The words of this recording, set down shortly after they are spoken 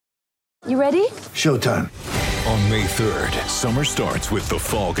You ready? Showtime. On May 3rd, summer starts with The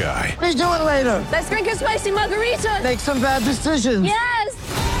Fall Guy. Let's do it later. Let's drink a spicy margarita. Make some bad decisions.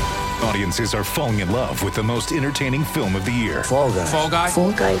 Yes! Audiences are falling in love with the most entertaining film of the year. Fall Guy. Fall Guy?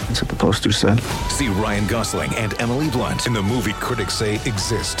 Fall guy. That's what the poster said. See Ryan Gosling and Emily Blunt in the movie critics say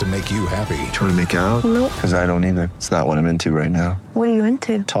exists to make you happy. Trying to make it out? Nope. Because I don't either. It's not what I'm into right now. What are you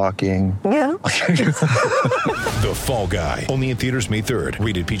into? Talking. Yeah. The Fall Guy. Only in theaters May 3rd.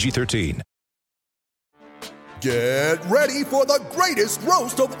 Rated PG-13. Get ready for the greatest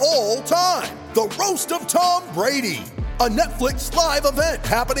roast of all time. The Roast of Tom Brady. A Netflix live event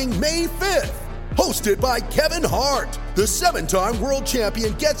happening May 5th. Hosted by Kevin Hart. The 7-time world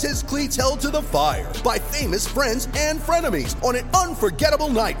champion gets his cleats held to the fire by famous friends and frenemies on an unforgettable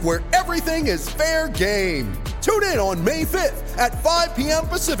night where everything is fair game. Tune in on May 5th at 5 p.m.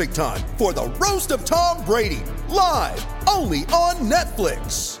 Pacific time for the Roast of Tom Brady. Live only on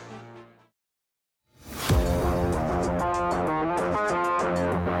Netflix.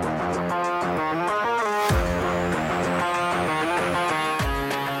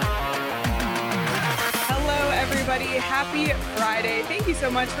 Happy Friday. Thank you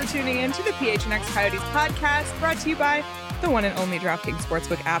so much for tuning in to the PHNX Coyotes podcast, brought to you by the one and only DraftKings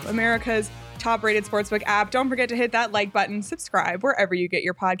Sportsbook app, America's top-rated sportsbook app. Don't forget to hit that like button, subscribe wherever you get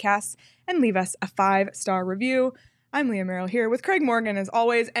your podcasts, and leave us a 5-star review. I'm Leah Merrill here with Craig Morgan, as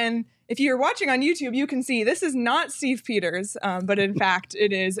always, and if you're watching on YouTube, you can see this is not Steve Peters, but in fact,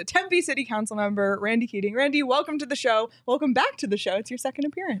 it is Tempe City Council member Randy Keating. Randy, welcome to the show. Welcome back to the show. It's your second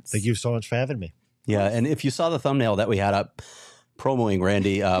appearance. Thank you so much for having me. Yeah, and if you saw the thumbnail that we had up promoting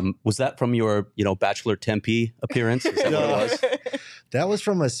Randy, was that from your, Bachelor Tempe appearance? Is that what it was? That was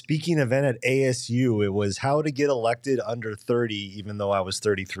from a speaking event at ASU. It was how to get elected under 30, even though I was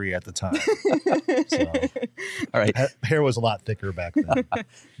 33 at the time. So, all right. Hair was a lot thicker back then.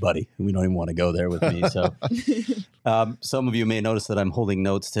 Buddy, we don't even want to go there with me. So some of you may notice that I'm holding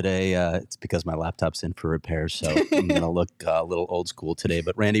notes today. It's because my laptop's in for repairs, so I'm going to look a little old school today.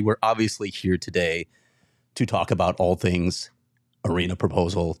 But Randy, we're obviously here today to talk about all things arena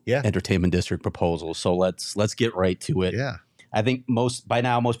proposal, entertainment district proposal. So let's get right to it. Yeah. I think most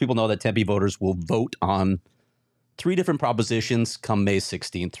people know that Tempe voters will vote on 3 different propositions come May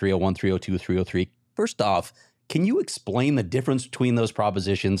 16th, 301, 302, 303. First off, can you explain the difference between those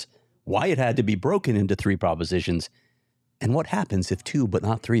propositions, why it had to be broken into 3 propositions, and what happens if 2 but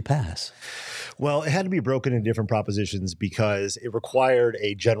not 3 pass? Well, it had to be broken into different propositions because it required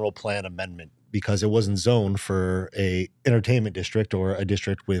a general plan amendment because it wasn't zoned for a entertainment district or a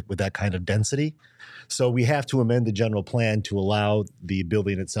district with that kind of density. So we have to amend the general plan to allow the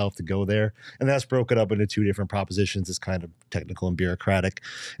building itself to go there. And that's broken up into 2 different propositions. It's kind of technical and bureaucratic.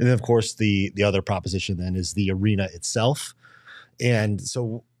 And then, of course, the other proposition then is the arena itself. And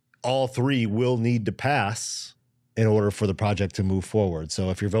so all 3 will need to pass in order for the project to move forward. So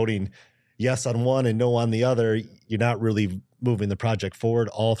if you're voting yes on one and no on the other, you're not really moving the project forward.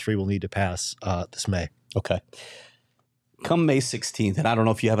 All 3 will need to pass this May. Okay. Come May 16th, and I don't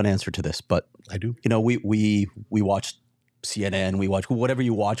know if you have an answer to this, but I do. We watch CNN, we watch whatever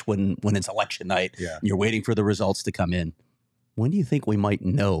you watch when it's election night. Yeah. You're waiting for the results to come in. When do you think we might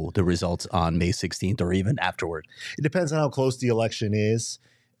know the results on May 16th or even afterward? It depends on how close the election is.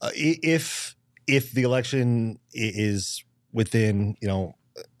 If the election is within,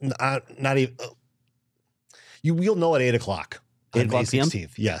 not even, you'll know at 8 o'clock. 8 o'clock May 16th, p.m.?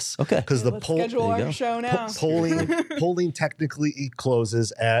 Yes. Okay. Because the schedule our show now. polling technically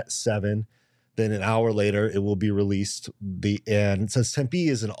closes at 7. Then an hour later, it will be released. And since Tempe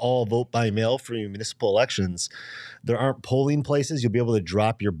is an all vote by mail for municipal elections, there aren't polling places. You'll be able to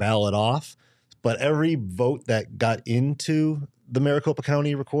drop your ballot off. But every vote that got into the Maricopa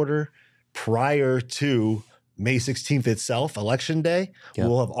County Recorder prior to May 16th itself, election day,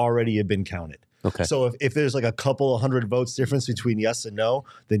 will have already been counted. Okay. So if there's like a couple of 100 votes difference between yes and no,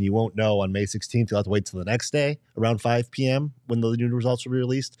 then you won't know on May 16th. You'll have to wait till the next day around 5 p.m. when the new results will be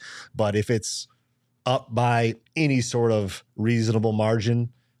released. But if it's up by any sort of reasonable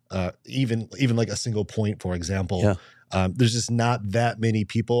margin, even like a single point, for example, there's just not that many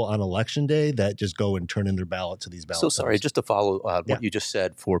people on election day that just go and turn in their ballot to these ballots. So sorry, just to follow what you just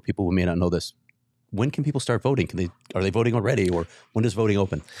said for people who may not know this. When can people start voting? Are they voting already, or when does voting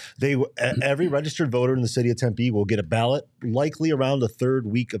open? Every registered voter in the city of Tempe will get a ballot likely around the 3rd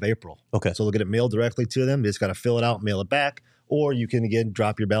week of April. Okay. So they'll get it mailed directly to them. They just got to fill it out, mail it back, or you can, again,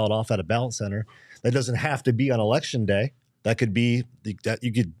 drop your ballot off at a ballot center. That doesn't have to be on election day. That could be that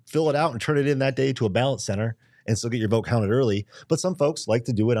you could fill it out and turn it in that day to a ballot center and still get your vote counted early. But some folks like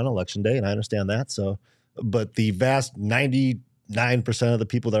to do it on election day, and I understand that. So, but the vast 99% 99% of the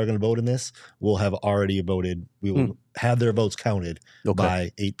people that are going to vote in this will have already voted. We will have their votes counted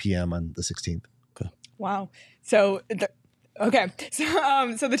by 8 p.m. on the 16th. Wow. So the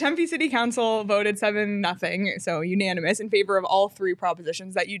Tempe City Council voted 7-0, so unanimous, in favor of all three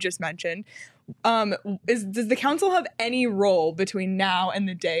propositions that you just mentioned. Does the council have any role between now and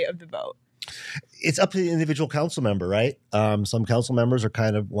the day of the vote? It's up to the individual council member, right? Some council members are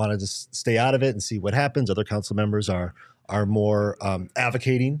kind of wanted to stay out of it and see what happens. Other council members are more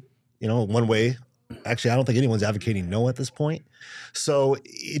advocating, one way. Actually, I don't think anyone's advocating no at this point. So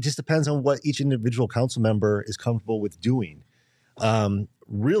it just depends on what each individual council member is comfortable with doing.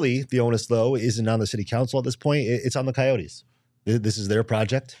 Really, the onus, though, isn't on the city council at this point. It's on the Coyotes. This is their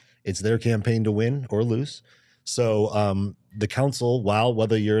project. It's their campaign to win or lose. So the council,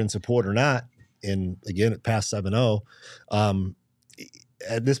 whether you're in support or not, and again, it passed 7-0,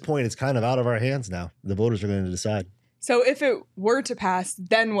 at this point, it's kind of out of our hands now. The voters are going to decide. So if it were to pass,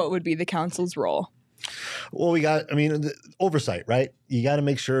 then what would be the council's role? Well, the oversight, right? You got to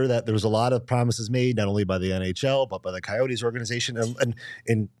make sure that there was a lot of promises made, not only by the NHL, but by the Coyotes organization.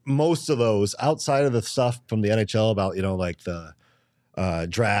 And most of those, outside of the stuff from the NHL about, like the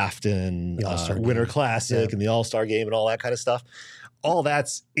draft and Winter Classic and the All-Star game and all that kind of stuff, all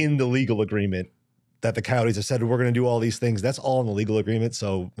that's in the legal agreement that the Coyotes have said, we're going to do all these things. That's all in the legal agreement.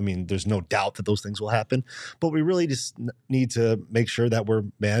 So, there's no doubt that those things will happen. But we really just need to make sure that we're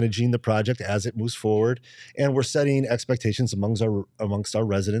managing the project as it moves forward. And we're setting expectations amongst our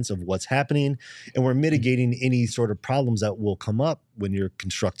residents of what's happening. And we're mitigating any sort of problems that will come up when you're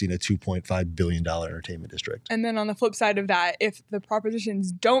constructing a $2.5 billion entertainment district. And then on the flip side of that, if the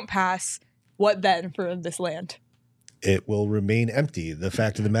propositions don't pass, what then for this land? It will remain empty. The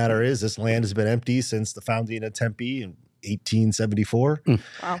fact of the matter is this land has been empty since the founding of Tempe in 1874.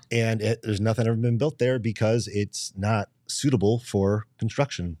 Wow. And there's nothing ever been built there because it's not suitable for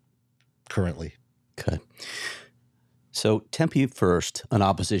construction currently. Okay. So Tempe First, an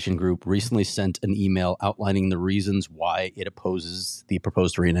opposition group, recently sent an email outlining the reasons why it opposes the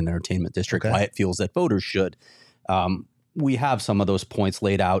proposed arena and entertainment district, why it feels that voters should. We have some of those points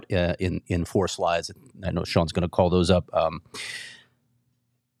laid out in 4 slides. I know Sean's going to call those up.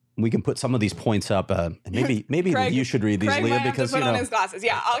 We can put some of these points up. And maybe Craig, you should read these, Craig Leah, might because have to put on his glasses.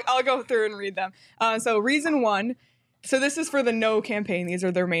 Yeah, I'll go through and read them. So reason 1. So this is for the no campaign. These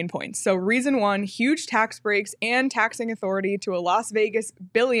are their main points. So reason 1, huge tax breaks and taxing authority to a Las Vegas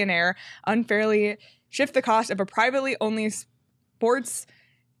billionaire unfairly shift the cost of a privately only sports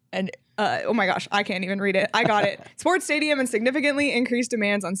and oh my gosh, I can't even read it. I got it. Sports stadium and significantly increased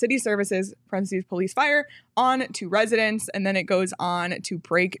demands on city services, parentheses, police, fire, on to residents. And then it goes on to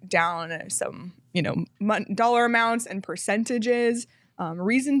break down some, dollar amounts and percentages.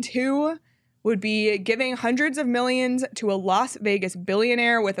 Reason 2 would be giving hundreds of millions to a Las Vegas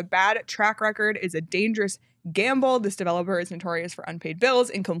billionaire with a bad track record is a dangerous gamble. This developer is notorious for unpaid bills,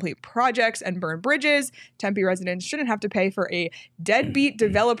 incomplete projects, and burned bridges. Tempe residents shouldn't have to pay for a deadbeat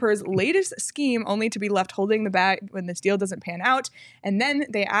developer's latest scheme only to be left holding the bag when this deal doesn't pan out. And then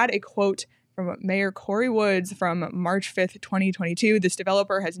they add a quote from Mayor Corey Woods from March 5th, 2022. This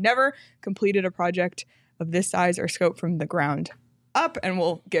developer has never completed a project of this size or scope from the ground up, and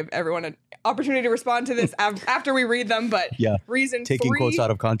we'll give everyone an opportunity to respond to this after we read them. But reason taking 3, quotes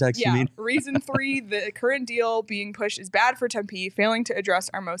out of context, you mean? Reason 3, the current deal being pushed is bad for Tempe, failing to address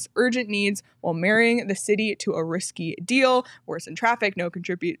our most urgent needs while marrying the city to a risky deal, worsen traffic, no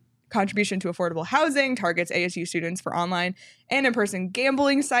contribution to affordable housing, targets ASU students for online and in-person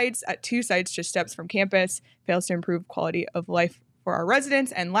gambling sites at 2 sites just steps from campus, fails to improve quality of life for our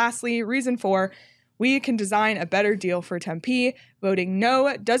residents. And lastly, reason 4, we can design a better deal for Tempe. Voting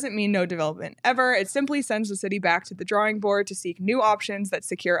no doesn't mean no development ever. It simply sends the city back to the drawing board to seek new options that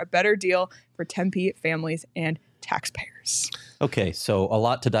secure a better deal for Tempe families and taxpayers. Okay, so a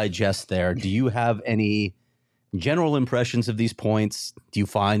lot to digest there. Do you have any general impressions of these points? Do you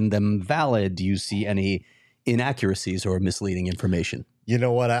find them valid? Do you see any inaccuracies or misleading information? You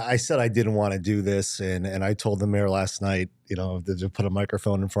know what? I said I didn't want to do this, and I told the mayor last night, to put a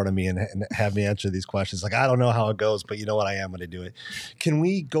microphone in front of me and have me answer these questions. Like, I don't know how it goes, but you know what? I am going to do it. Can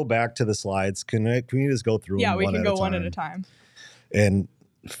we go back to the slides? Can we just go through them one at a time? Yeah, we can go one at a time. And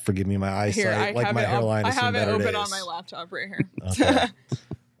forgive me, my eyesight, here, my hairline is I have it open days. on my laptop right here. Okay.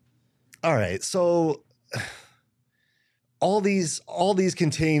 All right. So all these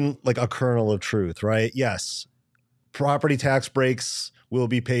contain like a kernel of truth, right? Yes. Property tax breaks will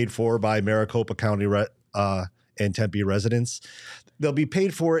be paid for by Maricopa County and Tempe residents. They'll be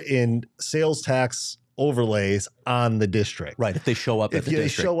paid for in sales tax overlays on the district. Right. If they show up at the district.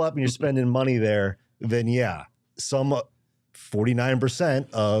 If you show up and you're spending money there, then some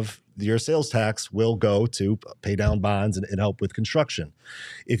 49% of your sales tax will go to pay down bonds and help with construction.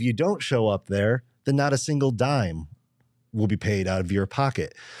 If you don't show up there, then not a single dime will be paid out of your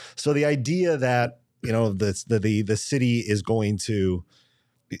pocket. So the idea that, the city is going to,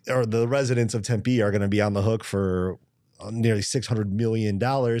 or the residents of Tempe are going to be on the hook for nearly $600 million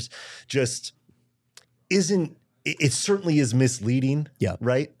just isn't, it certainly is misleading. Yeah.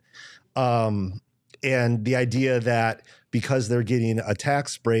 Right. And the idea that because they're getting a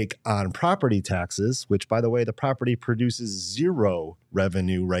tax break on property taxes, which, by the way, the property produces zero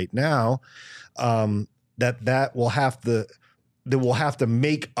revenue right now, that will have to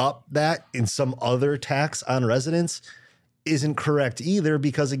make up that in some other tax on residents isn't correct either,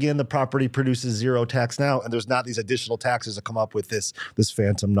 because again, the property produces zero tax now, and there's not these additional taxes that come up with this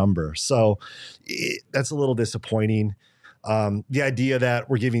phantom number. So that's a little disappointing. The idea that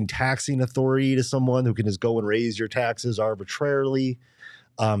we're giving taxing authority to someone who can just go and raise your taxes arbitrarily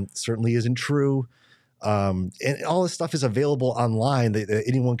certainly isn't true. And all this stuff is available online that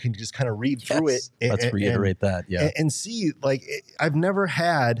anyone can just kind of read through it. Let's reiterate that. Yeah. And see, we've never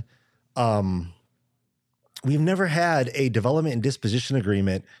had a development and disposition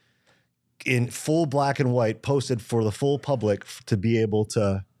agreement in full black and white posted for the full public to be able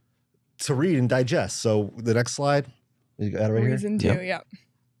to read and digest. So the next slide. You got it right Reason here? to, yep.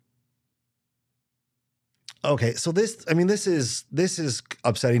 Okay, so this is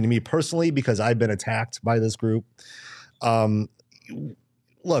upsetting to me personally because I've been attacked by this group. Look,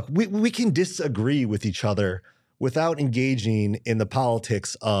 we can disagree with each other without engaging in the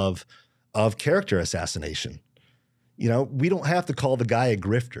politics of character assassination. We don't have to call the guy a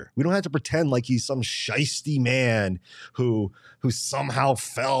grifter. We don't have to pretend like he's some shisty man who somehow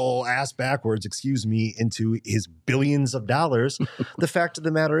fell ass backwards, into his billions of dollars. The fact of the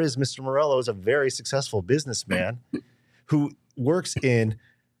matter is, Mr. Morello is a very successful businessman who works in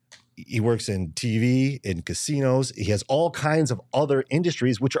TV, in casinos. He has all kinds of other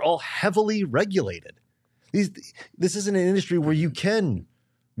industries, which are all heavily regulated. This isn't an industry where you can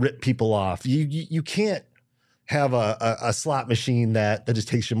rip people off. You can't have a slot machine that just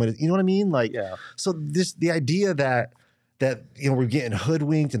takes your money. You know what I mean? So the idea that we're getting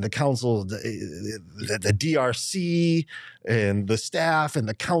hoodwinked, and the council, the DRC and the staff and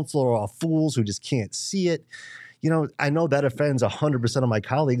the council are all fools who just can't see it. I know that offends 100% of my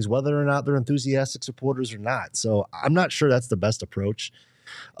colleagues, whether or not they're enthusiastic supporters or not. So I'm not sure that's the best approach.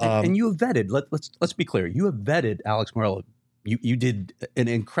 And you have vetted. Let's be clear. You have vetted Alex Morello. You did an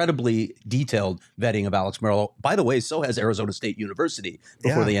incredibly detailed vetting of Alex Morello. By the way, so has Arizona State University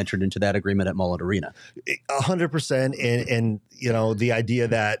before they entered into that agreement at Mullet Arena. 100%. And the idea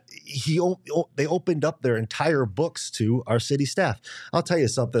that they opened up their entire books to our city staff. I'll tell you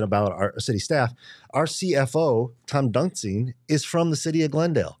something about our city staff. Our CFO, Tom Dunsing, is from the city of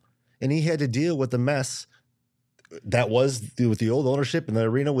Glendale, and he had to deal with the mess that was with the old ownership in the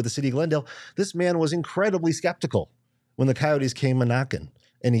arena with the city of Glendale. This man was incredibly skeptical when the Coyotes came a-knocking.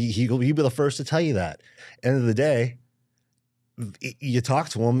 And he'd be the first to tell you that. End of the day, you talk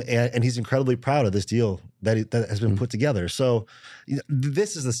to him, and he's incredibly proud of this deal that has been put together. So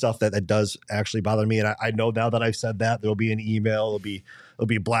this is the stuff that does actually bother me. And I know now that I've said that, there'll be an email. It'll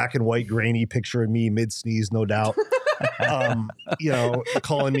be black and white, grainy picture of me mid-sneeze, no doubt.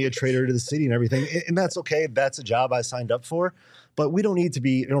 Calling me a traitor to the city and everything. And that's okay. That's a job I signed up for. But we don't need to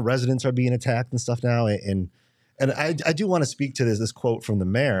be, residents are being attacked and stuff now. And I do want to speak to this quote from the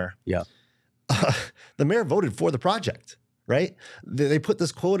mayor. Yeah. The mayor voted for the project, right? They put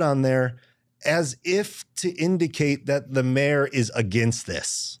this quote on there as if to indicate that the mayor is against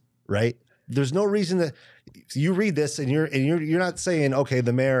this, right? There's no reason that you read this and you're not saying, okay,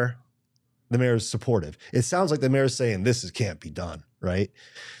 the mayor is supportive. It sounds like the mayor is saying this can't be done, right?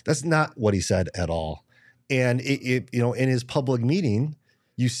 That's not what he said at all. And in his public meeting,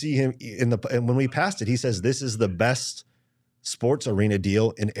 you see him and when we passed it, he says this is the best sports arena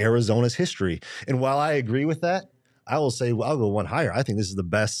deal in Arizona's history. And while I agree with that, I will say, I'll go one higher. I think this is the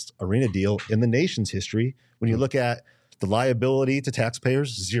best arena deal in the nation's history. When you look at the liability to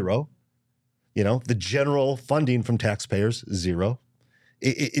taxpayers, zero. The general funding from taxpayers, zero.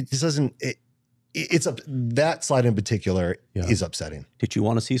 It just doesn't. That slide in particular is upsetting. Did you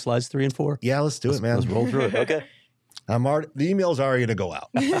want to see slides 3 and 4? Yeah, let's do it, man. Let's roll through it. Okay. The email's already going to go out.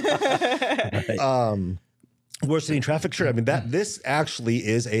 Right. Worsening traffic, sure. I mean, this actually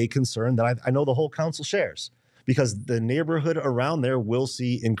is a concern that I know the whole council shares, because the neighborhood around there will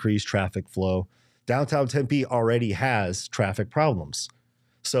see increased traffic flow. Downtown Tempe already has traffic problems.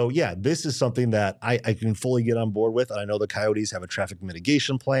 So, yeah, this is something that I can fully get on board with. And I know the Coyotes have a traffic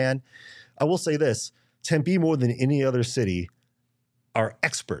mitigation plan. I will say this. Tempe, more than any other city, are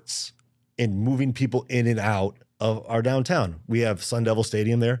experts in moving people in and out of our downtown. We have Sun Devil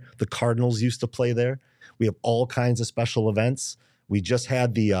Stadium there. The Cardinals used to play there. We have all kinds of special events. We just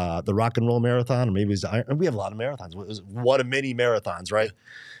had the Rock and Roll Marathon, or maybe it was and we have a lot of marathons. It was one of many marathons, right?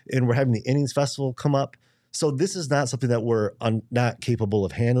 And we're having the Innings Festival come up. So this is not something that we're not capable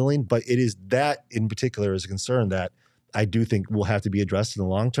of handling, but it is that in particular is a concern that I do think will have to be addressed in the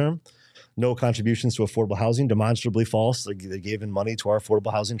long term. No contributions to affordable housing, demonstrably false. They gave in money to our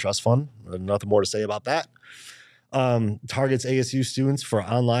Affordable Housing Trust Fund. Nothing more to say about that. Targets ASU students for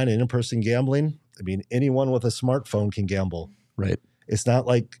online and in-person gambling. I mean, anyone with a smartphone can gamble. Right. It's not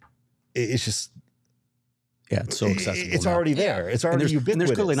like it's just. Yeah, it's so accessible. It's already there. It's already ubiquitous. And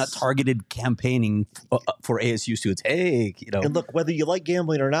there's clearly not targeted campaigning for ASU students. Hey, And look, whether you like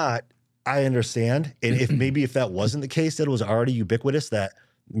gambling or not, I understand. And if that wasn't the case, that it was already ubiquitous. That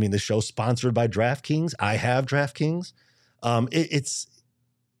the show's sponsored by DraftKings. I have DraftKings. It's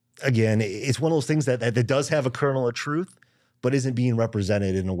one of those things that does have a kernel of truth, but isn't being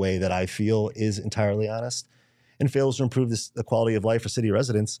represented in a way that I feel is entirely honest and fails to improve the quality of life for city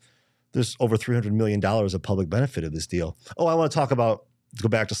residents. There's over $300 million of public benefit of this deal. Oh, I want to talk about, go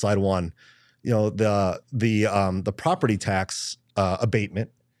back to slide one, the property tax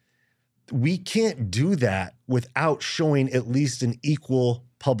abatement. We can't do that without showing at least an equal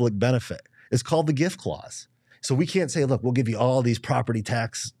public benefit. It's called the gift clause. So we can't say, look, we'll give you all these property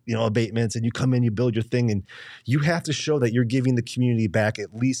tax, abatements, and you come in, you build your thing, and you have to show that you're giving the community back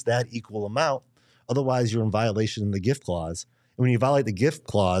at least that equal amount. Otherwise, you're in violation of the gift clause. And when you violate the gift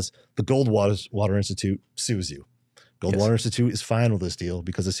clause, the Goldwater Institute sues you. Goldwater Institute is fine with this deal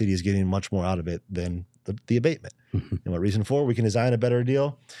because the city is getting much more out of it than the abatement. And what reason for? We can design a better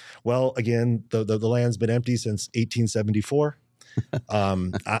deal. Well, again, the land's been empty since 1874.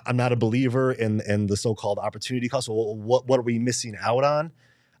 I'm not a believer in the so-called opportunity cost. So what are we missing out on?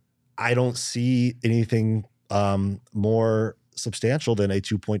 I don't see anything more substantial than a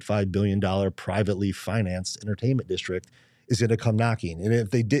 $2.5 billion privately financed entertainment district is going to come knocking. And if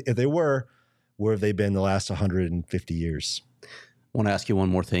they were, where have they been the last 150 years? I want to ask you one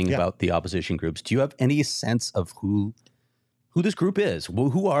more thing about the opposition groups. Do you have any sense of who this group is?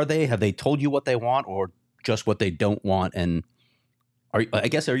 Who are they? Have they told you what they want or just what they don't want? And are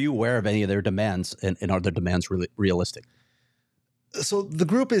you aware of any of their demands? And are their demands really realistic? So the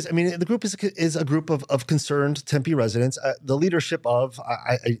group is a group of concerned Tempe residents. The leadership of,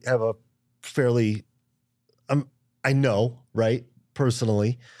 I have a fairly, I know, right,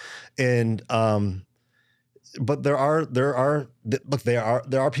 personally. And, but there are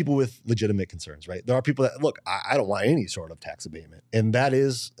people with legitimate concerns, right? There are people that look, I don't want any sort of tax abatement. And that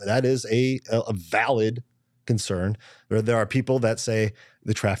is a valid concern. There are people that say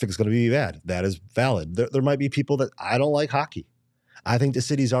the traffic is going to be bad. That is valid. There might be people that I don't like hockey. I think the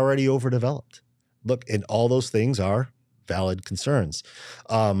city's already overdeveloped. Look, and all those things are valid concerns.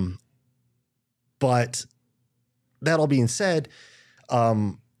 But that all being said,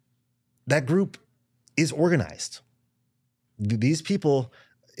 that group is organized. These people,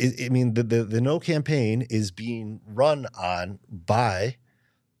 the No campaign is being run on by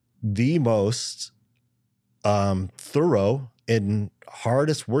the most thorough and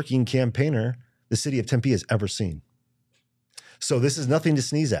hardest working campaigner the city of Tempe has ever seen. So this is nothing to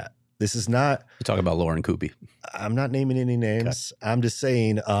sneeze at. This is not. You're talking about Lauren Kuby. I'm not naming any names. Okay. I'm just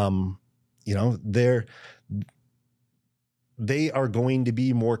saying, they are going to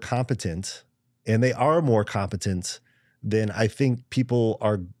be more competent, and they are more competent than I think people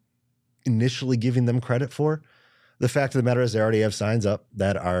are initially giving them credit for. The fact of the matter is they already have signs up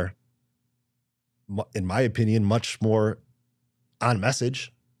that are, in my opinion, much more on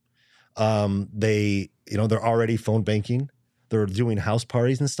message. They're already phone banking. They're doing house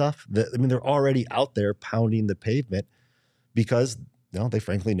parties and stuff. They're already out there pounding the pavement because they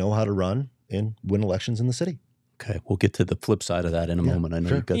frankly know how to run and win elections in the city. Okay, we'll get to the flip side of that in a moment. I know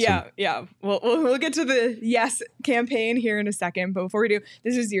you've got some. Yeah. We'll get to the yes campaign here in a second. But before we do,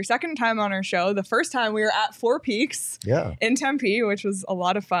 this is your second time on our show. The first time we were at Four Peaks in Tempe, which was a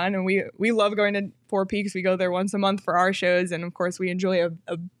lot of fun. And we love going to Four Peaks. We go there once a month for our shows. And of course, we enjoy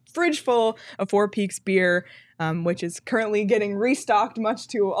a fridge full of Four Peaks beer, which is currently getting restocked, much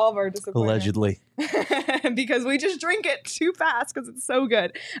to all of our disappointment. Allegedly. Because we just drink it too fast because it's so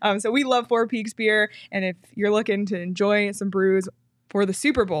good. So we love Four Peaks beer. And if you're looking to enjoy some brews for the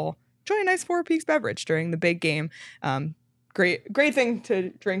Super Bowl, enjoy a nice Four Peaks beverage during the big game. Great thing to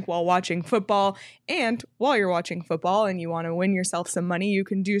drink while watching football. And while you're watching football and you want to win yourself some money, you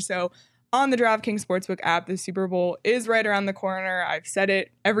can do so on the DraftKings Sportsbook app. The Super Bowl is right around the corner. I've said it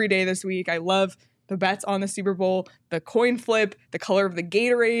every day this week. I love the bets on the Super Bowl, the coin flip, the color of the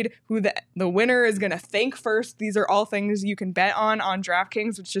Gatorade, who the winner is going to thank first. These are all things you can bet on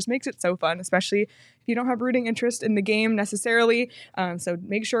DraftKings, which just makes it so fun, especially if you don't have rooting interest in the game necessarily. So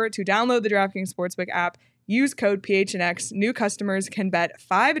make sure to download the DraftKings Sportsbook app. Use code PHNX. New customers can bet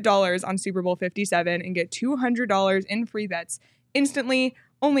 $5 on Super Bowl 57 and get $200 in free bets instantly.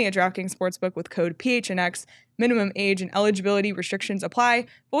 Only at DraftKings Sportsbook with code PHNX. Minimum age and eligibility restrictions apply.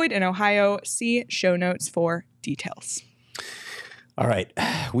 Void in Ohio. See show notes for details. All right.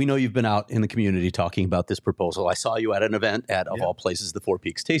 We know you've been out in the community talking about this proposal. I saw you at an event at, of all places, the Four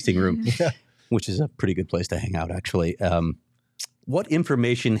Peaks Tasting Room, which is a pretty good place to hang out, actually. What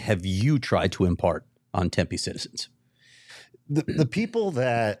information have you tried to impart on Tempe citizens? The people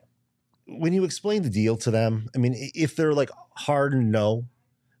that, when you explain the deal to them, I mean, if they're like hard no,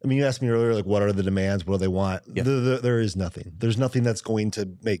 I mean, you asked me earlier, like, what are the demands? What do they want? Yeah. There is nothing. There's nothing that's going to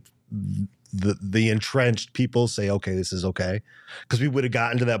make the entrenched people say, okay, this is okay. Because we would have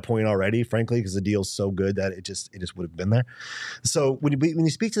gotten to that point already, frankly, because the deal's so good that it just would have been there. So when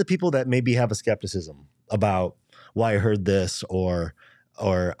you speak to the people that maybe have a skepticism about why I heard this, or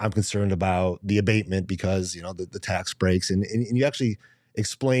I'm concerned about the abatement because, you know, the tax breaks, and you actually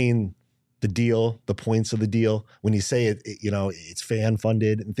explain the deal, the points of the deal, when you say it, you know, it's fan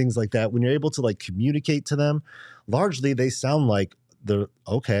funded and things like that, when you're able to like communicate to them, largely they sound like they're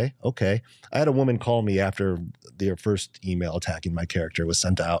okay. I had a woman call me after their first email attacking my character was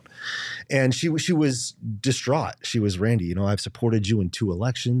sent out, and she was distraught. She was, Randy, you know, I've supported you in 2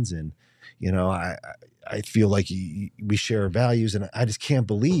 elections, and, you know, I feel like we share values, and I just can't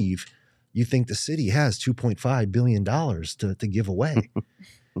believe you think the city has $2.5 billion to give away.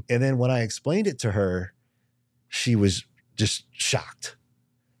 And then when I explained it to her, she was just shocked.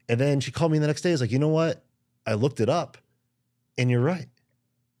 And then she called me the next day. I was like, you know what? I looked it up and you're right.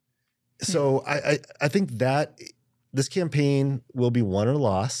 So I think that this campaign will be won or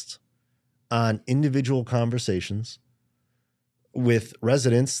lost on individual conversations with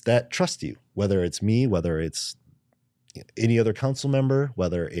residents that trust you, whether it's me, whether it's any other council member,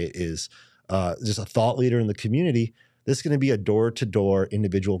 whether it is just a thought leader in the community. This is going to be a door-to-door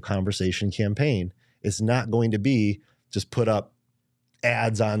individual conversation campaign. It's not going to be just put up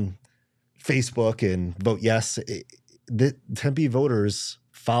ads on Facebook and vote yes. The Tempe voters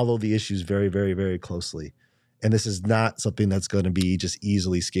follow the issues very, very, very closely. And this is not something that's going to be just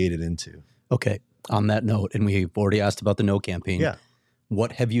easily skated into. Okay. On that note, and we've already asked about the no campaign. Yeah.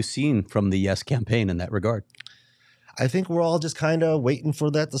 What have you seen from the yes campaign in that regard? I think we're all just kind of waiting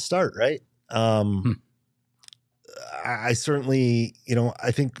for that to start, right? I certainly, you know, I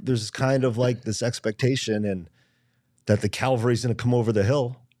think there's kind of like this expectation and that the cavalry's going to come over the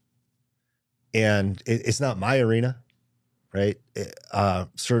hill, and it's not my arena, right?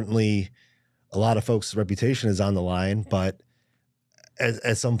 Certainly a lot of folks' reputation is on the line, but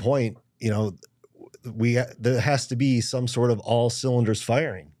at some point, you know, there has to be some sort of all cylinders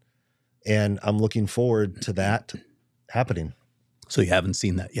firing, and I'm looking forward to that happening. So you haven't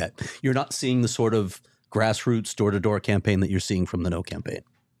seen that yet. You're not seeing the sort of grassroots door-to-door campaign that you're seeing from the no campaign.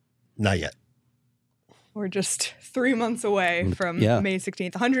 Not yet. We're just 3 months away from May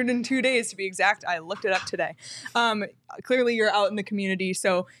 16th, 102 days to be exact. I looked it up today. Clearly you're out in the community.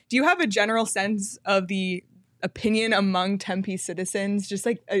 So do you have a general sense of the opinion among Tempe citizens, just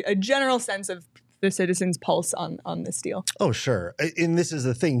like a general sense of the citizens' pulse on this deal? Oh, sure. And this is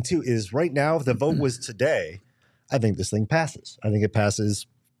the thing too, is right now, if the vote was today, I think this thing passes. I think it passes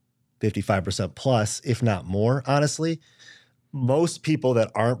 55% plus, if not more, honestly. Most people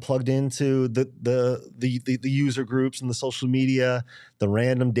that aren't plugged into the user groups and the social media, the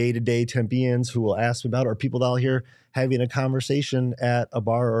random day-to-day Tempeans who will ask me about it, or people out here having a conversation at a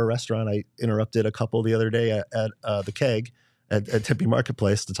bar or a restaurant. I interrupted a couple the other day at the Keg at Tempe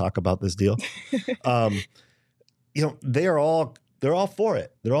Marketplace to talk about this deal. You know, they're all for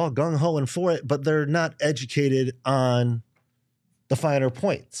it. They're all gung-ho and for it, but they're not educated on the finer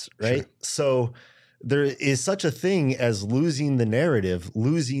points, right? Sure. So there is such a thing as losing the narrative,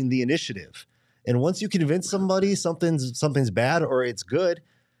 losing the initiative. And once you convince somebody something's bad or it's good,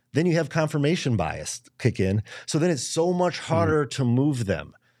 then you have confirmation bias kick in. So then it's so much harder to move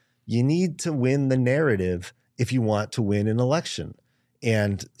them. You need to win the narrative if you want to win an election.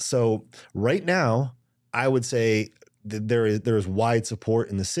 And so right now, I would say that there is wide support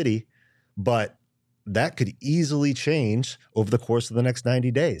in the city, but that could easily change over the course of the next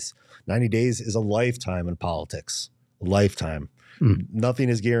 90 days. 90 days is a lifetime in politics, a lifetime. Nothing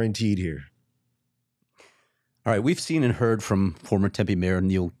is guaranteed here. All right. We've seen and heard from former Tempe Mayor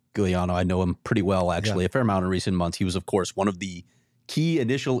Neil Giuliano. I know him pretty well, actually, a fair amount in recent months. He was, of course, one of the key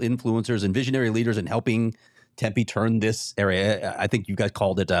initial influencers and visionary leaders in helping Tempe turn this area. I think you guys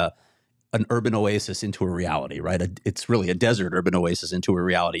called it an urban oasis into a reality, right? It's really a desert urban oasis into a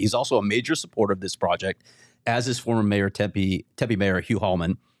reality. He's also a major supporter of this project, as is former Mayor Tempe Mayor Hugh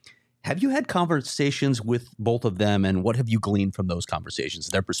Hallman. Have you had conversations with both of them, and what have you gleaned from those conversations,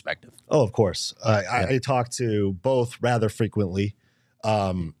 their perspective? Oh, of course. I talk to both rather frequently.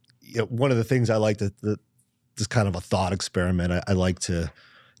 One of the things I like this kind of a thought experiment I like to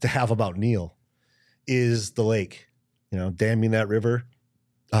have about Neil is the lake. Damming that river,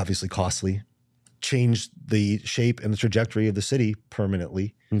 obviously costly, changed the shape and the trajectory of the city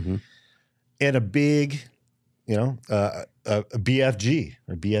permanently. Mm-hmm. And a big, a BFG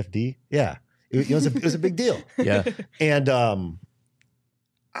or BFD. Yeah. It was a big deal. Yeah. And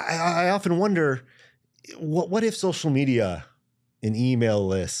I often wonder, what if social media and email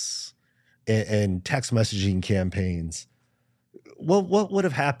lists and text messaging campaigns, what would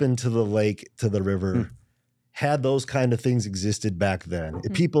have happened to the lake, to the river, had those kind of things existed back then?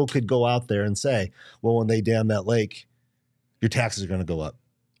 If people could go out there and say, well, when they dam that lake, your taxes are going to go up,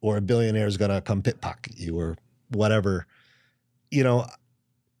 or a billionaire is going to come pickpocket you, or whatever.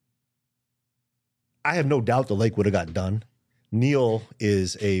 I have no doubt the lake would have got done. Neil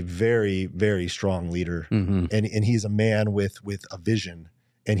is a very, very strong leader, and he's a man with a vision,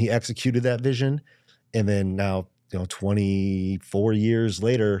 and he executed that vision. And then now, 24 years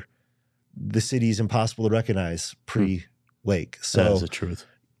later, the city's impossible to recognize pre-lake. So that is the truth.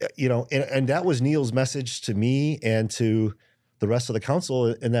 And that was Neil's message to me and to the rest of the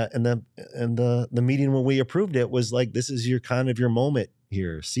council. And the meeting when we approved it was like, this is your moment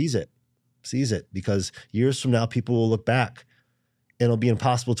here. Seize it, because years from now, people will look back and it'll be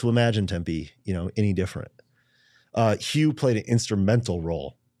impossible to imagine Tempe, any different. Hugh played an instrumental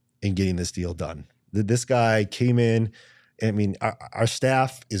role in getting this deal done. This guy came in. I mean, our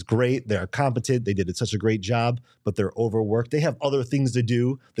staff is great. They're competent. They did such a great job, but they're overworked. They have other things to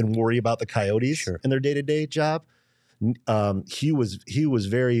do than worry about the Coyotes in their day-to-day job. Hugh was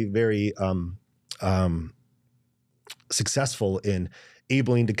very, very successful in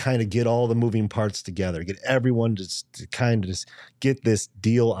able to kind of get all the moving parts together, get everyone to kind of just get this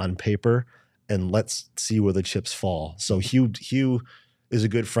deal on paper, and let's see where the chips fall. So Hugh is a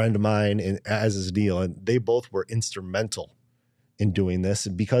good friend of mine, and as is Neil, and they both were instrumental in doing this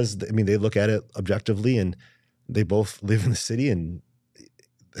because, they look at it objectively, and they both live in the city and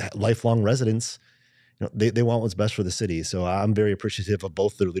lifelong residents. They want what's best for the city. So I'm very appreciative of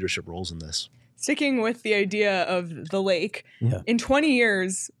both their leadership roles in this. Sticking with the idea of the lake, in 20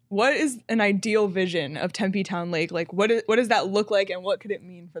 years, what is an ideal vision of Tempe Town Lake? Like, what does that look like, and what could it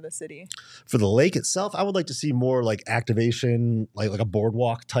mean for the city? For the lake itself, I would like to see more like activation, like a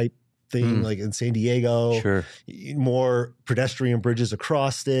boardwalk type thing, like in San Diego. Sure. More pedestrian bridges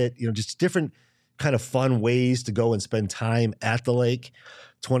across it, just different kind of fun ways to go and spend time at the lake.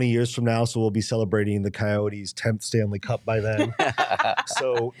 20 years from now, so we'll be celebrating the Coyotes' 10th Stanley Cup by then.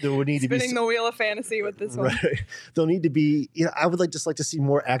 So there would need to be spinning the wheel of fantasy with this one. Right. There'll need to be, I would like to see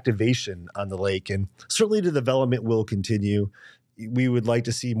more activation on the lake, and certainly the development will continue. We would like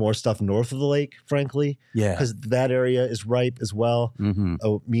to see more stuff north of the lake, frankly, because that area is ripe as well.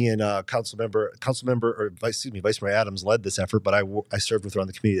 Me and Vice Mayor Adams led this effort, but I served with her on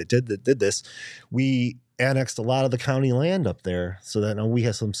the committee that did this. We annexed a lot of the county land up there so that now we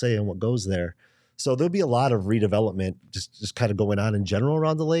have some say in what goes there. So there'll be a lot of redevelopment just kind of going on in general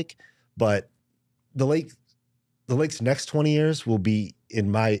around the lake. But the lake's next 20 years will be,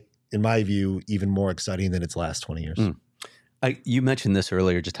 in my view, even more exciting than its last 20 years. You mentioned this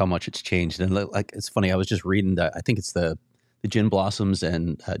earlier, just how much it's changed. And it's funny, I was just reading that I think it's the Gin Blossoms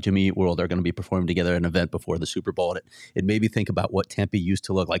and Jimmy Eat World are going to be performing together at an event before the Super Bowl. And it made me think about what Tempe used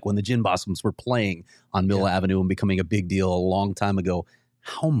to look like when the Gin Blossoms were playing on Mill Avenue and becoming a big deal a long time ago.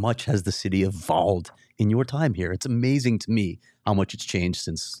 How much has the city evolved in your time here? It's amazing to me how much it's changed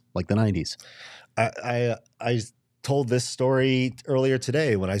since the 90s. I told this story earlier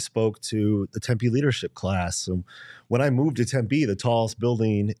today when I spoke to the Tempe leadership class. So when I moved to Tempe, the tallest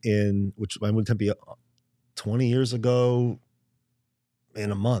building which I moved to Tempe 20 years ago in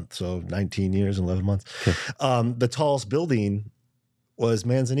a month, so 19 years and 11 months. Okay. The tallest building was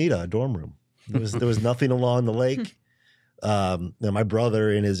Manzanita, a dorm room. There was nothing along the lake. My brother,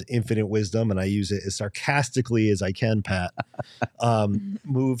 in his infinite wisdom, and I use it as sarcastically as I can, Pat,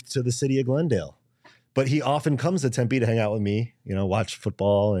 moved to the city of Glendale. But he often comes to Tempe to hang out with me, watch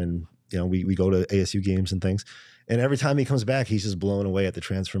football, and we go to ASU games and things. And every time he comes back, he's just blown away at the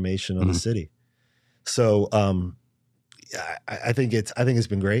transformation of the city. So I think it's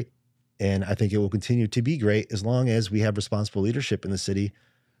been great, And I think it will continue to be great as long as we have responsible leadership in the city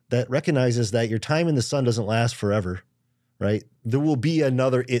that recognizes that your time in the sun doesn't last forever, right? There will be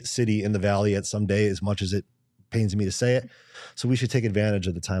another it city in the valley at some day, as much as it pains me to say it. So we should take advantage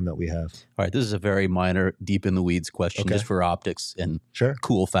of the time that we have. All right, this is a very minor, deep in the weeds question, Okay. just for optics and Sure.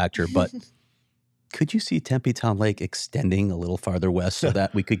 cool factor. But could you see Tempe Town Lake extending a little farther west so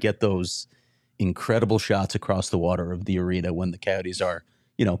that we could get those incredible shots across the water of the arena when the Coyotes are,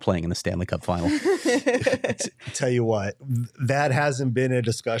 playing in the Stanley Cup final? Tell you what, that hasn't been a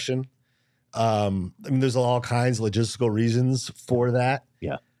discussion. There's all kinds of logistical reasons for that.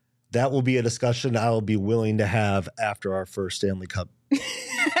 Yeah. That will be a discussion I will be willing to have after our first Stanley Cup.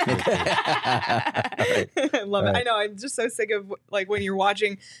 I love it. I know. I'm just so sick of when you're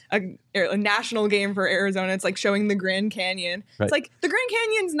watching a national game for Arizona, it's like showing the Grand Canyon. Right. It's like the Grand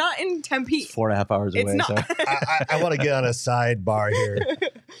Canyon's not in Tempe. It's 4.5 hours away. It's not. So. I want to get on a sidebar here.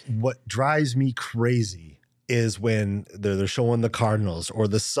 What drives me crazy is when they're showing the Cardinals or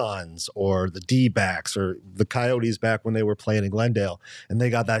the Suns or the D-backs or the Coyotes back when they were playing in Glendale, and they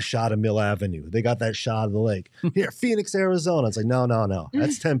got that shot of Mill Avenue. They got that shot of the lake. Here, Phoenix, Arizona. It's like, no.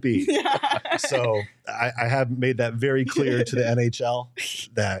 That's Tempe. Yeah. So I have made that very clear to the NHL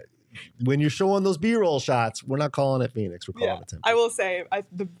that when you're showing those B-roll shots, we're not calling it Phoenix. We're calling it Tempe. I will say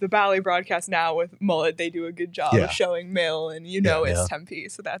the Valley broadcast now with Mullet, they do a good job of showing Mill, and it's Tempe,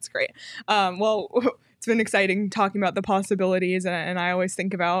 so that's great. Well, it's been exciting talking about the possibilities, and I always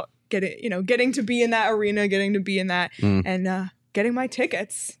think about getting to be in that arena, getting to be in that, and getting my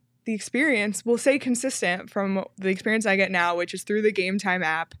tickets. The experience will stay consistent from the experience I get now, which is through the Game Time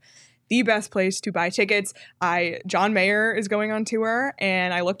app. The best place to buy tickets. John Mayer is going on tour,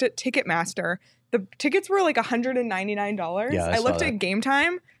 and I looked at Ticketmaster. The tickets were like $199. Yeah, I looked that. at Game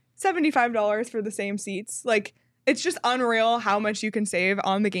Time, $75 for the same seats. Like, it's just unreal how much you can save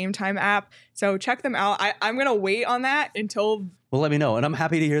on the Game Time app. So check them out. I'm going to wait on that until... Well, let me know. And I'm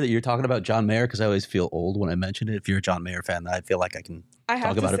happy to hear that you're talking about John Mayer, because I always feel old when I mention it. If you're a John Mayer fan, I feel like I can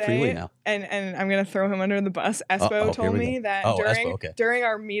talk about it freely now. And I'm going to throw him under the bus. Espo told me that during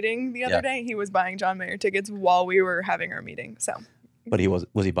our meeting the other day, he was buying John Mayer tickets while we were having our meeting. So, but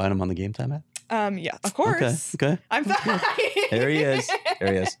was he buying them on the Game Time app? Yeah, of course. Okay. I'm sorry. There he is.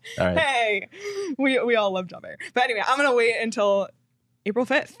 All right. Hey, we all love John Mayer. But anyway, I'm going to wait until April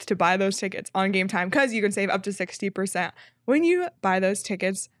 5th to buy those tickets on Game Time, because you can save up to 60% when you buy those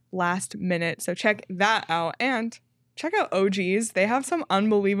tickets last minute. So check that out, and check out OG's. They have some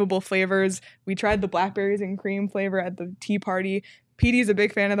unbelievable flavors. We tried the blackberries and cream flavor at the tea party. PD's a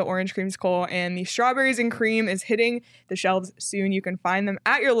big fan of the orange creamsicle, and the strawberries and cream is hitting the shelves soon. You can find them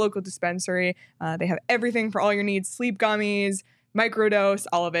at your local dispensary. They have everything for all your needs: sleep gummies, microdose,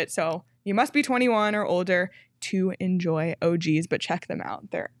 all of it. So you must be 21 or older to enjoy OGs, but check them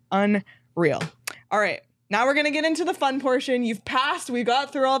out. They're unreal. All right, now we're going to get into the fun portion. You've passed. We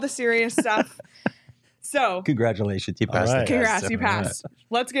got through all the serious stuff. So congratulations, you passed. Right. Congrats, you passed.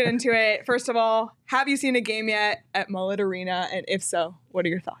 Let's get into it. First of all, have you seen a game yet at Mullet Arena? And if so, what are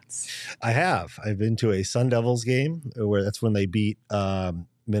your thoughts? I have. I've been to a Sun Devils game where that's when they beat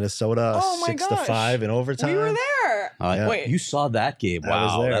Minnesota 6-5 in overtime. We were there. Wait, you saw that game?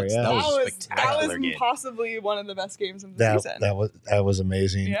 Wow, was there, that was a That spectacular game. was possibly one of the best games of the season. That was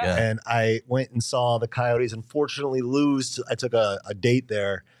amazing. Yeah. And I went and saw the Coyotes unfortunately lose. I took a date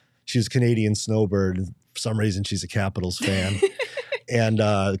there. She was a Canadian snowbird. For some reason, she's a Capitals fan. And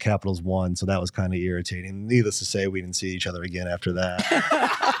the Capitals won, so that was kind of irritating. Needless to say, we didn't see each other again after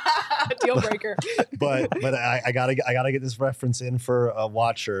that. Deal breaker. but I gotta get this reference in for a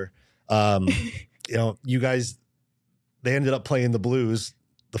watcher. You guys, they ended up playing the Blues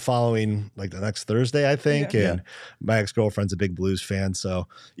the following, like the next Thursday, I think. Yeah. And my ex-girlfriend's a big Blues fan, so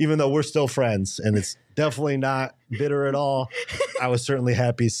even though we're still friends, and it's definitely not bitter at all, I was certainly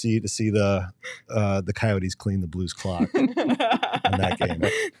happy to see the Coyotes clean the Blues clock in that game.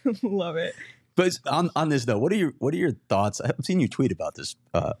 Love it. But on this note, what are your thoughts? I've seen you tweet about this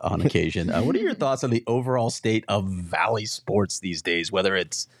on occasion. What are your thoughts on the overall state of Valley sports these days, whether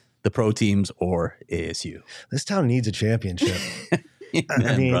it's the pro teams or ASU? This town needs a championship.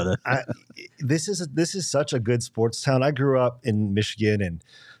 I mean, brother. This is such a good sports town. I grew up in Michigan, and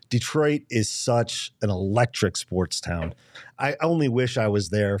Detroit is such an electric sports town. I only wish I was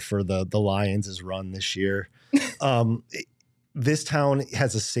there for the Lions' run this year. This town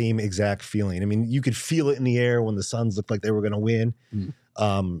has the same exact feeling. I mean, you could feel it in the air when the Suns looked like they were going to win.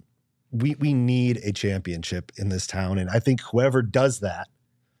 We need a championship in this town, and I think whoever does that,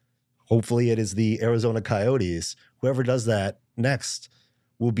 hopefully it is the Arizona Coyotes, whoever does that next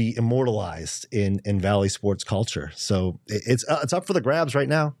will be immortalized in Valley sports culture. So it's up for the grabs right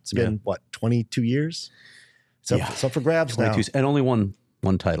now. It's been 22 years. It's up for grabs now. And only one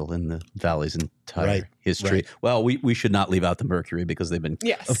title in the Valley's entire history. Right. Well, we should not leave out the Mercury because they've been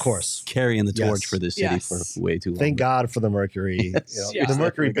of course carrying the torch for this city for way too long. Thank God for the Mercury. The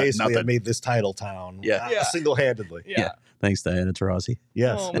Mercury basically have made this title town single-handedly. Yeah. Thanks, Diana Taurasi.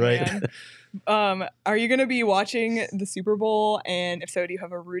 Yes, right. Are you going to be watching the Super Bowl? And if so, do you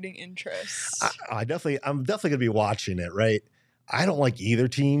have a rooting interest? I'm definitely going to be watching it, right? I don't like either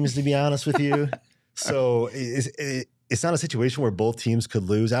teams, to be honest with you. So it's not a situation where both teams could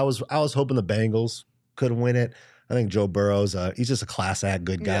lose. I was hoping the Bengals could win it. I think Joe Burrow's he's just a class act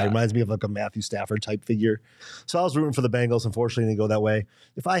good guy. Reminds me of like a Matthew Stafford type figure. So I was rooting for the Bengals. Unfortunately, it didn't go that way.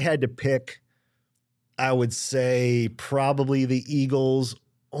 If I had to pick, I would say probably the Eagles,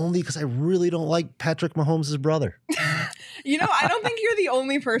 only because I really don't like Patrick Mahomes' brother. I don't think you're the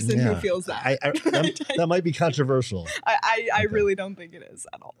only person who feels that. That might be controversial. I really don't think it is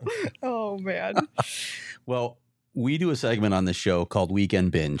at all. Oh, man. Well, we do a segment on this show called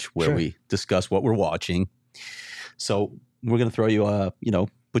Weekend Binge where we discuss what we're watching. So we're going to throw you,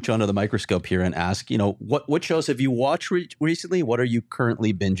 put you under the microscope here and ask, what shows have you watched recently? What are you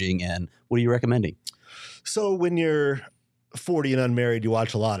currently binging and what are you recommending? So when you're 40 and unmarried, you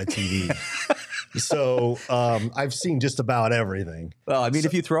watch a lot of TV. So I've seen just about everything. Well, I mean,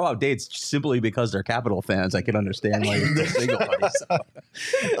 if you throw out dates simply because they're Capital fans, I can understand why you're still single, buddy.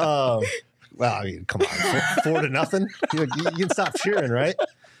 So. Well, I mean, come on, 4-0. You can stop cheering, right?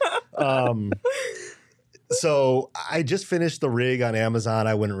 So I just finished The Rig on Amazon.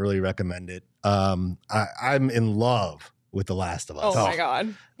 I wouldn't really recommend it. I'm in love with The Last of Us. Oh my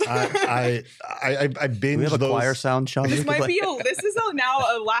God. I binged. Do we have a choir sound, Sean? This is now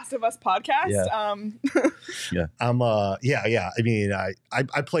a Last of Us podcast. Yeah. I mean, I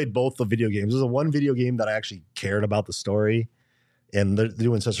played both the video games. There's one video game that I actually cared about the story, and they're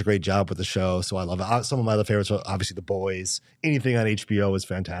doing such a great job with the show. So I love it. Some of my other favorites are obviously The Boys. Anything on HBO is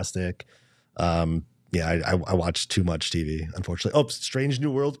fantastic. I watch too much TV, unfortunately. Oh, Strange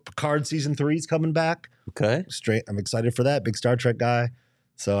New World, Picard season 3 is coming back. Okay. I'm excited for that. Big Star Trek guy.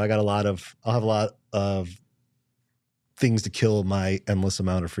 So I'll have a lot of things to kill my endless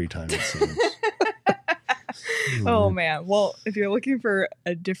amount of free time. It seems. Oh man. Well, if you're looking for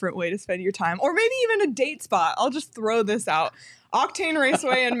a different way to spend your time, or maybe even a date spot, I'll just throw this out. Octane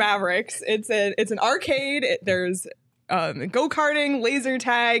Raceway and Mavericks. It's an arcade. There's go-karting, laser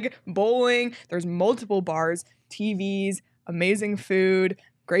tag, bowling. There's multiple bars, TVs, amazing food,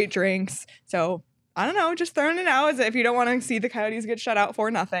 great drinks. So I don't know, just throwing it out as if you don't want to see the Coyotes get shut out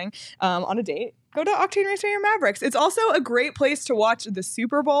for nothing on a date. Go to Octane Raceway or Mavericks. It's also a great place to watch the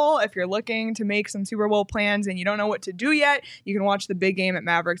Super Bowl. If you're looking to make some Super Bowl plans and you don't know what to do yet, you can watch the big game at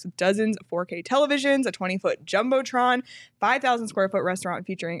Mavericks with dozens of 4K televisions, a 20-foot Jumbotron, 5,000 square foot restaurant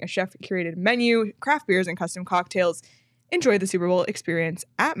featuring a chef-curated menu, craft beers, and custom cocktails. Enjoy the Super Bowl experience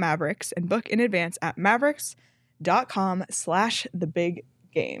at Mavericks and book in advance at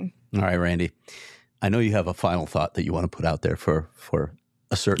mavericks.com/thebiggame. All right, Randy. I know you have a final thought that you want to put out there for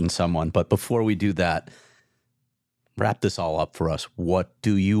a certain someone, but before we do that, wrap this all up for us. What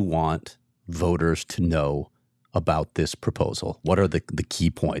do you want voters to know about this proposal? What are the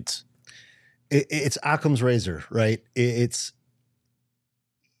key points? It's Occam's razor, right? It's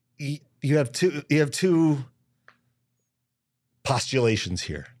you have two postulations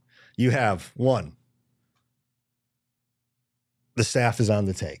here. You have one, the staff is on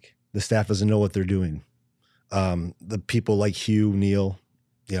the take. The staff doesn't know what they're doing. The people like Hugh, Neil,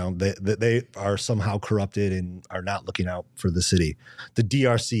 they are somehow corrupted and are not looking out for the city. The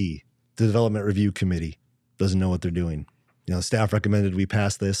DRC, the Development Review Committee, doesn't know what they're doing. Staff recommended we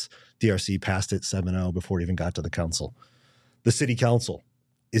pass this. DRC passed it 7-0 before it even got to the council. The city council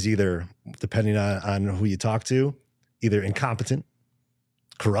is either, depending on who you talk to, either incompetent,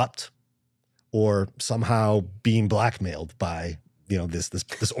 corrupt, or somehow being blackmailed by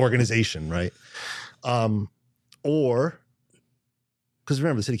this organization, right? Or because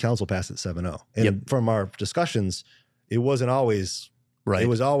remember the city council passed it 7-0, and from our discussions, it wasn't always right. It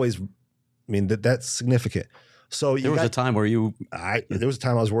was always, that's significant. So there was a time where there was a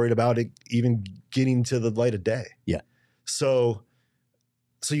time I was worried about it even getting to the light of day. Yeah. So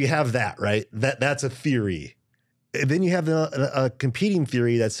you have that, right? That's a theory. And then you have a competing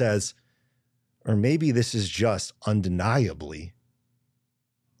theory that says, or maybe this is just undeniably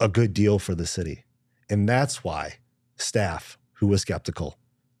a good deal for the city. And that's why staff, who was skeptical,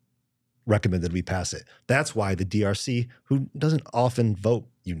 recommended we pass it. That's why the DRC, who doesn't often vote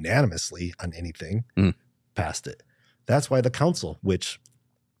unanimously on anything, passed it. That's why the council, which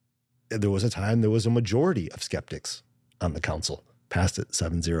there was a time there was a majority of skeptics on the council, passed it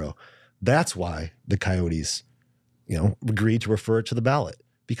 7-0. That's why the Coyotes, agreed to refer it to the ballot,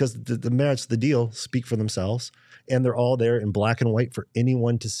 because the merits of the deal speak for themselves, and they're all there in black and white for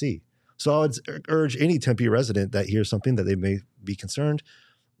anyone to see. So I would urge any Tempe resident that hears something that they may be concerned.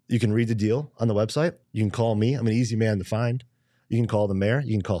 You can read the deal on the website. You can call me. I'm an easy man to find. You can call the mayor.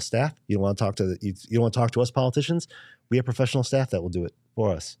 You can call staff. You don't want to talk to us politicians. We have professional staff that will do it for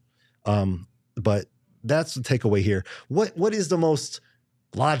us. But that's the takeaway here. What is the most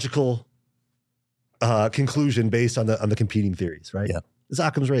logical conclusion based on the competing theories, right? Yeah. It's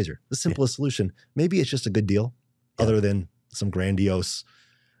Occam's razor, the simplest solution. Maybe it's just a good deal, other than some grandiose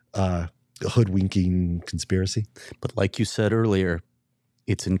hoodwinking conspiracy. But like you said earlier,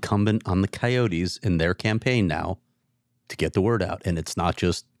 it's incumbent on the Coyotes in their campaign now to get the word out. And it's not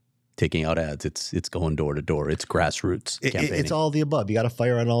just taking out ads. It's going door to door. It's grassroots campaigning. It's all the above. You got to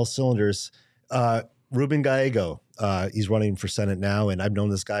fire on all cylinders. Ruben Gallego, he's running for Senate now, and I've known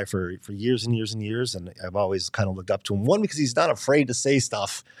this guy for years and years and years, and I've always kind of looked up to him. One, because he's not afraid to say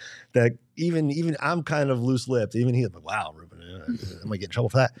stuff that even I'm kind of loose-lipped. Even he's like, wow, Ruben, I might get in trouble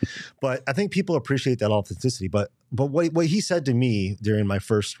for that. But I think people appreciate that authenticity. But what he said to me during my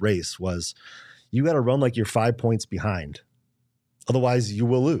first race was, you got to run like you're 5 points behind. Otherwise, you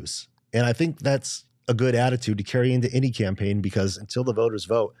will lose. And I think that's a good attitude to carry into any campaign, because until the voters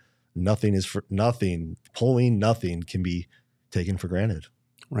vote, nothing can be taken for granted.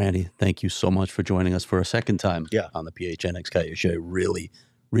 Randy, thank you so much for joining us for a second time on the PHNX Coyote Show. Really,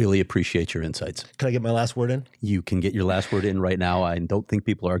 really appreciate your insights. Can I get my last word in? You can get your last word in right now. I don't think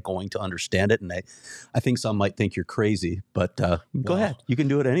people are going to understand it, and I think some might think you're crazy, but go ahead. You can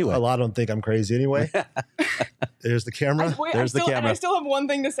do it anyway. A lot don't think I'm crazy anyway. There's the camera. There's the camera. And I still have one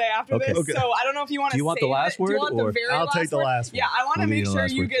thing to say after this. Okay. So I don't know if you want to. Do you want the last word? Do you want the very I'll last take the word? last word. Yeah, I want to make sure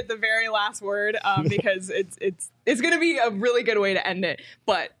you get the very last word because it's going to be a really good way to end it.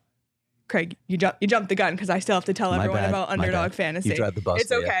 But Craig, you jumped the gun because I still have to tell everyone about Underdog Fantasy. You drive the bus.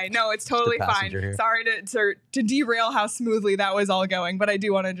 It's okay. No, it's totally fine. Here. Sorry to derail how smoothly that was all going, but I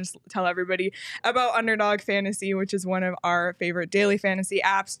do want to just tell everybody about Underdog Fantasy, which is one of our favorite daily fantasy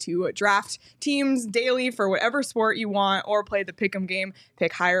apps to draft teams daily for whatever sport you want, or play the pick'em game,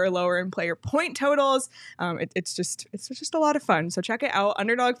 pick higher or lower in player point totals. It's just a lot of fun. So check it out,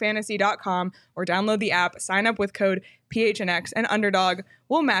 underdogfantasy.com, or download the app, sign up with code PHNX, and Underdog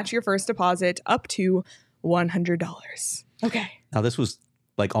will match your first deposit up to $100. Okay. Now, this was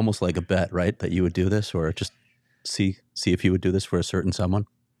almost like a bet, right? That you would do this, or just see if you would do this for a certain someone.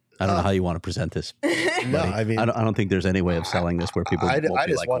 I don't know how you want to present this. No, I mean, I don't think there's any way of selling this where people won't I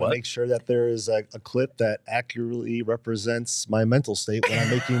be just like, want what? to make sure that there is a clip that accurately represents my mental state when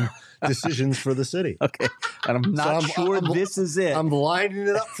I'm making decisions for the city. Okay. And I'm not sure this is it. I'm lining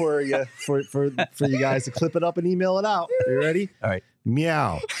it up for you, for you guys to clip it up and email it out. Are you ready? All right.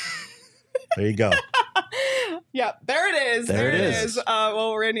 Meow. There you go. Yeah, there it is. There it is.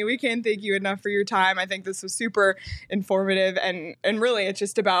 Well, Randy, we can't thank you enough for your time. I think this was super informative, and really it's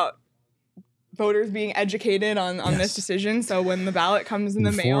just about voters being educated on this decision. So when the ballot comes in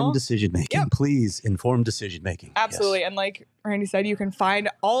the mail, informed decision making, please. Informed decision making. Absolutely. Yes. And like Randy said, you can find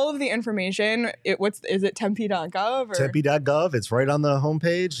all of the information. Is it tempe.gov? Tempe.gov. It's right on the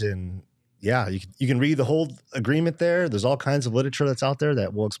homepage, and yeah, you can read the whole agreement there. There's all kinds of literature that's out there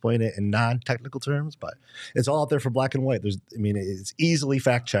that will explain it in non-technical terms, but it's all out there for black and white. It's easily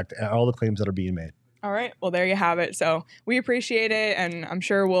fact-checked, all the claims that are being made. All right. Well, there you have it. So we appreciate it, and I'm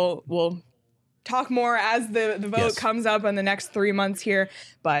sure we'll talk more as the vote comes up in the next 3 months here,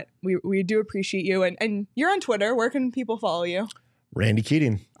 but we do appreciate you. And you're on Twitter. Where can people follow you? Randy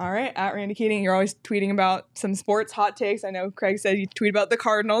Keating. All right, at Randy Keating. You're always tweeting about some sports hot takes. I know Craig said you tweet about the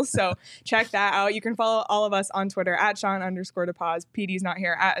Cardinals, so check that out. You can follow all of us on Twitter at Sean_DePaz. PD's not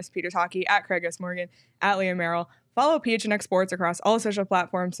here, at SPeterTalkie, at Craig S. Morgan, at Leah Merrill. Follow PHNX Sports across all social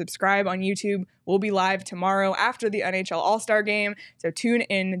platforms. Subscribe on YouTube. We'll be live tomorrow after the NHL All-Star Game, so tune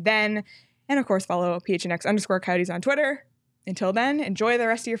in then. And of course, follow PHNX_Coyotes on Twitter. Until then, enjoy the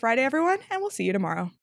rest of your Friday, everyone, and we'll see you tomorrow.